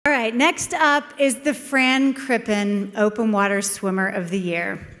right, next up is the Fran Crippen Open Water Swimmer of the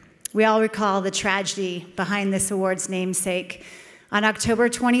Year. We all recall the tragedy behind this award's namesake. On October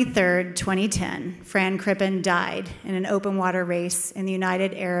 23rd, 2010, Fran Crippen died in an open water race in the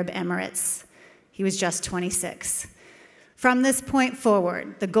United Arab Emirates. He was just 26. From this point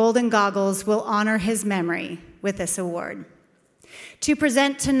forward, the Golden Goggles will honor his memory with this award. To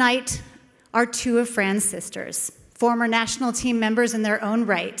present tonight are two of Fran's sisters, former national team members in their own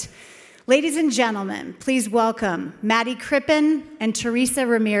right. Ladies and gentlemen, please welcome Maddie Crippen and Teresa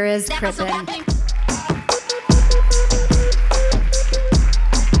Ramirez Crippen.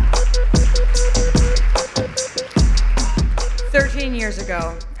 13 years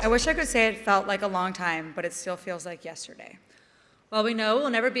ago. I wish I could say it felt like a long time, but it still feels like yesterday. While we know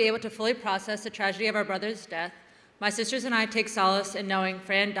we'll never be able to fully process the tragedy of our brother's death, my sisters and I take solace in knowing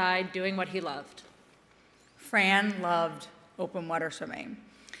Fran died doing what he loved. Fran loved open water swimming.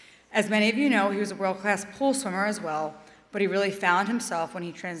 As many of you know, he was a world-class pool swimmer as well, but he really found himself when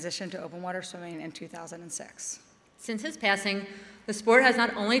he transitioned to open water swimming in 2006. Since his passing, the sport has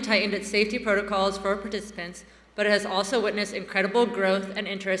not only tightened its safety protocols for participants, but it has also witnessed incredible growth and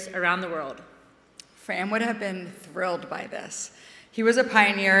interest around the world. Fran would have been thrilled by this. He was a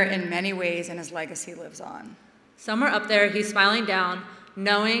pioneer in many ways, and his legacy lives on. Somewhere up there, he's smiling down,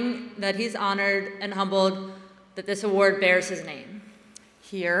 knowing that he's honored and humbled that this award bears his name.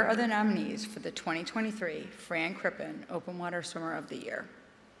 Here are the nominees for the 2023 Fran Crippen Open Water Swimmer of the Year.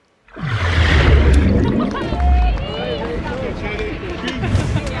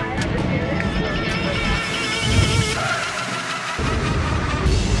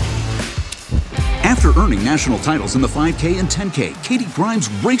 After earning national titles in the 5K and 10K, Katie Grimes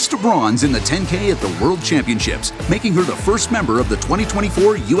raced to bronze in the 10K at the World Championships, making her the first member of the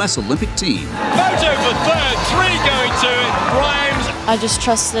 2024 U.S. Olympic team. Photo for third, 3 going to it, Grimes. I just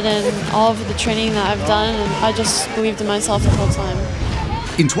trusted in all of the training that I've done, and I just believed in myself the whole time.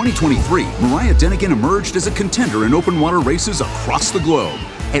 In 2023, Mariah Denigan emerged as a contender in open water races across the globe.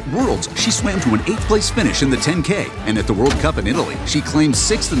 At Worlds, she swam to an 8th place finish in the 10K, and at the World Cup in Italy, she claimed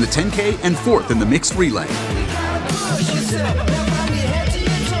 6th in the 10K and 4th in the mixed relay.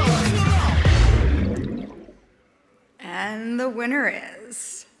 And the winner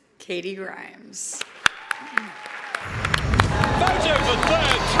is Katie Grimes. Photo for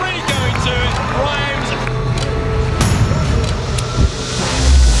third, 3 going to it, Grimes.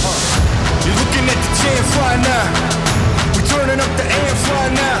 You're looking at the chance right now. Turning up the amps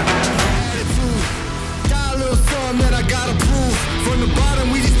right now. Attitude, got a little something that I gotta prove. From the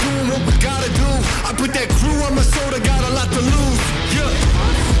bottom, we just doing what we gotta do. I put that crew on my shoulder, got a lot to lose. Yeah,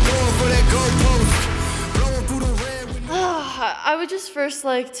 going for that goalpost, blowing through the red. I would just first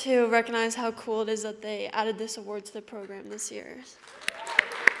like to recognize how cool it is that they added this award to the program this year.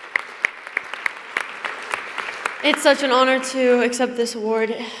 It's such an honor to accept this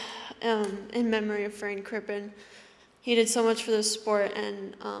award in memory of Fran Crippen. He did so much for the sport,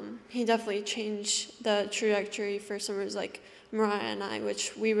 and he definitely changed the trajectory for swimmers like Mariah and I,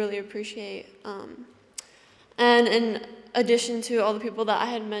 which we really appreciate. And in addition to all the people that I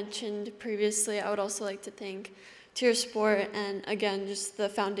had mentioned previously, I would also like to thank Tier Sport and, again, just the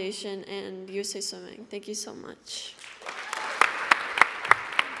foundation and USA Swimming. Thank you so much.